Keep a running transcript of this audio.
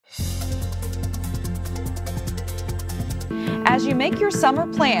As you make your summer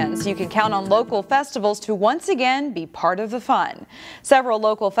plans, you can count on local festivals to once again be part of the fun. Several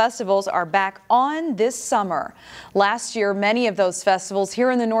local festivals are back on this summer. Last year, many of those festivals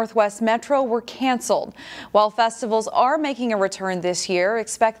here in the Northwest Metro were canceled. While festivals are making a return this year,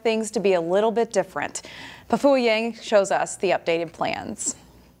 expect things to be a little bit different. Pafu Yang shows us the updated plans.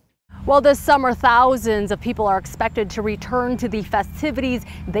 Well, this summer, thousands of people are expected to return to the festivities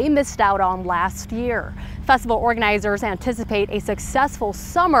they missed out on last year. Festival organizers anticipate a successful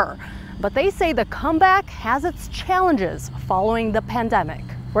summer, but they say the comeback has its challenges following the pandemic.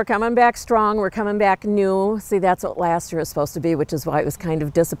 We're coming back strong, we're coming back new. See, that's what last year was supposed to be, which is why it was kind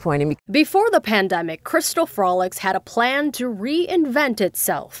of disappointing. Before the pandemic, Crystal Frolics had a plan to reinvent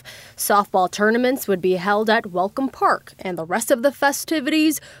itself. Softball tournaments would be held at Welcome Park, and the rest of the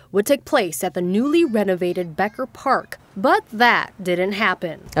festivities would take place at the newly renovated Becker Park. But that didn't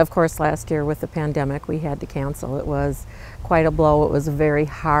happen. Of course, last year with the pandemic, we had to cancel. It was quite a blow. It was very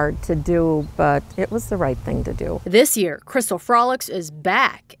hard to do, but it was the right thing to do. This year, Crystal Frolics is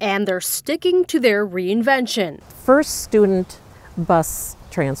back, and they're sticking to their reinvention. First student bus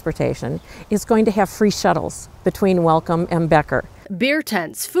transportation is going to have free shuttles between Welcome and Becker. Beer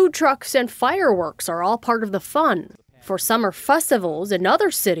tents, food trucks, and fireworks are all part of the fun. For summer festivals in other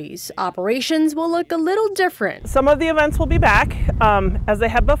cities, operations will look a little different. Some of the events will be back as they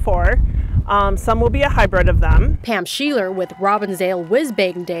have before. Some will be a hybrid of them. Pam Sheeler with Robbinsdale Whiz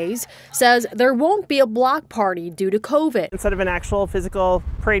Bang Days says there won't be a block party due to COVID. Instead of an actual physical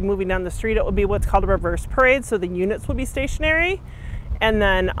parade moving down the street, it will be what's called a reverse parade, so the units will be stationary, and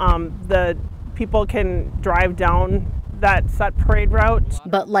then the people can drive down that set parade route.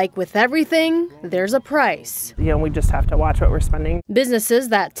 But like with everything, there's a price. You know, we just have to watch what we're spending. Businesses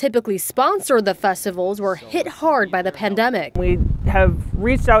that typically sponsor the festivals were hit hard by the pandemic. We have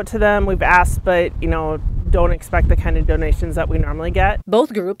reached out to them, we've asked, but don't expect the kind of donations that we normally get.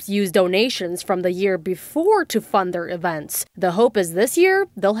 Both groups use donations from the year before to fund their events. The hope is this year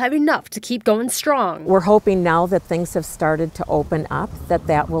they'll have enough to keep going strong. We're hoping now that things have started to open up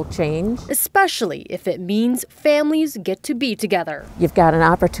that will change. Especially if it means families get to be together. You've got an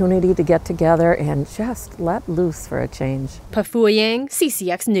opportunity to get together and just let loose for a change. Pafu Yang,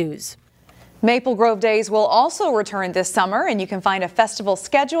 CCX News. Maple Grove Days will also return this summer, and you can find a festival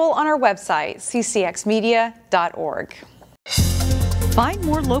schedule on our website, ccxmedia.org. Find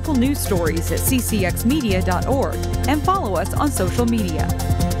more local news stories at ccxmedia.org and follow us on social media.